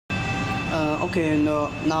Okay,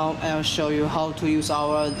 now I'll show you how to use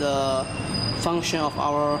the function of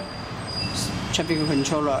our traffic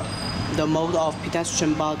controller, the mode of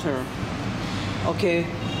pedestrian button. Okay.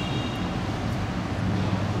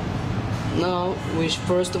 Now we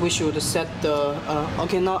should set the.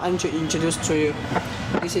 Okay, now I'm to introduce to you.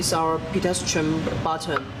 This is our pedestrian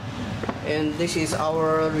button, and this is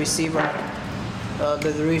our receiver.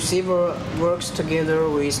 The receiver works together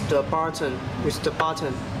with the button.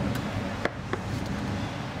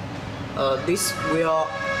 This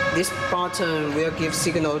button will give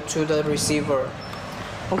signal to the receiver.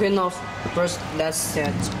 Okay, now first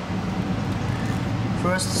set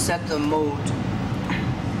the mode.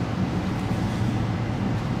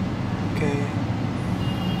 Okay.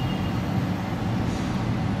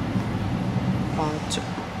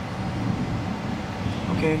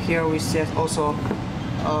 Okay, here we set also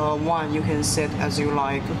 1. You can set as you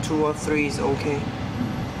like. 2 or 3 is okay.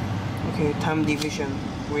 Okay, time division.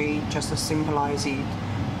 We just simplify it.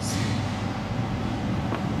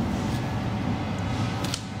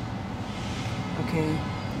 Okay.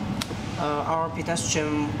 Our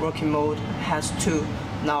pedestrian working mode has 2.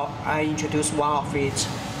 Now I introduce one of it.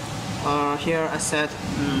 Here I set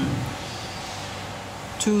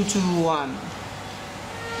 2 to 1.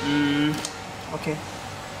 Okay.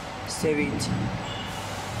 Save it.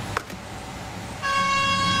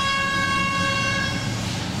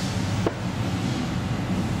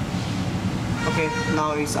 Okay,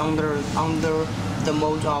 now it's under the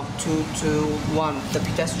mode of 2 to 1, the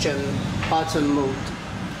pedestrian button mode.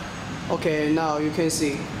 Okay, now you can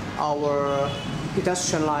see our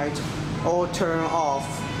pedestrian light all turn off.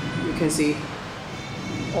 You can see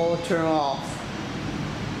all turn off.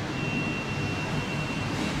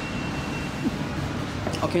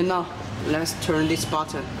 Okay, now let's turn this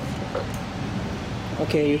button.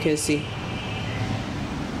 Okay, you can see,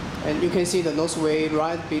 and you can see the noseway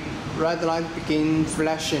red light begin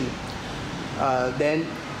flashing. Then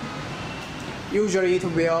usually it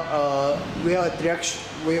will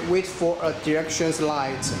wait for a directions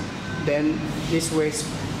light. Then this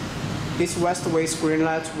west-way green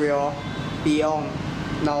light will be on.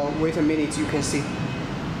 Now wait a minute, you can see.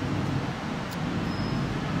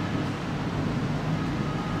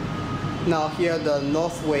 Now here the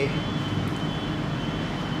north way.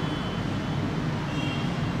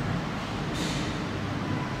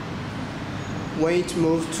 When it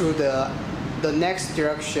moves to the next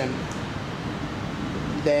direction,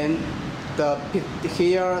 then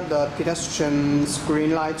here the pedestrian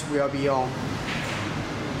green light will be on.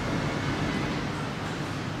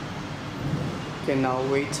 Okay, now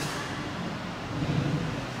wait.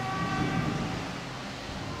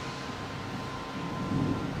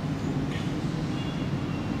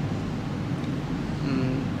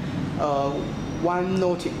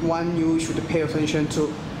 One you should pay attention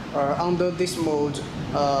to. Under this mode,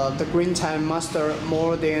 the green time must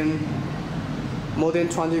more than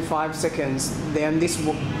 25 seconds. Then this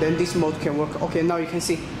mode can work. Okay, now you can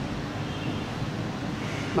see.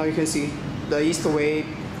 Now you can see the east way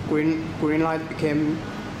green light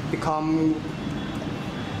become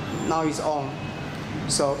now is on.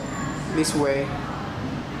 So this way,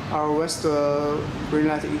 our west green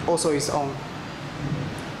light also is on.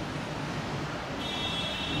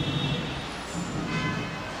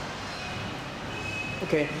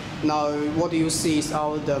 Okay, now what you see is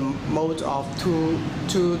the mode of 2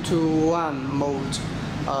 to 1 mode,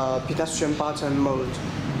 pedestrian button mode.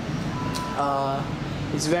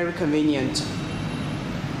 It's very convenient.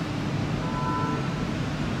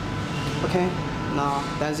 Okay, now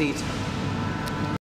that's it.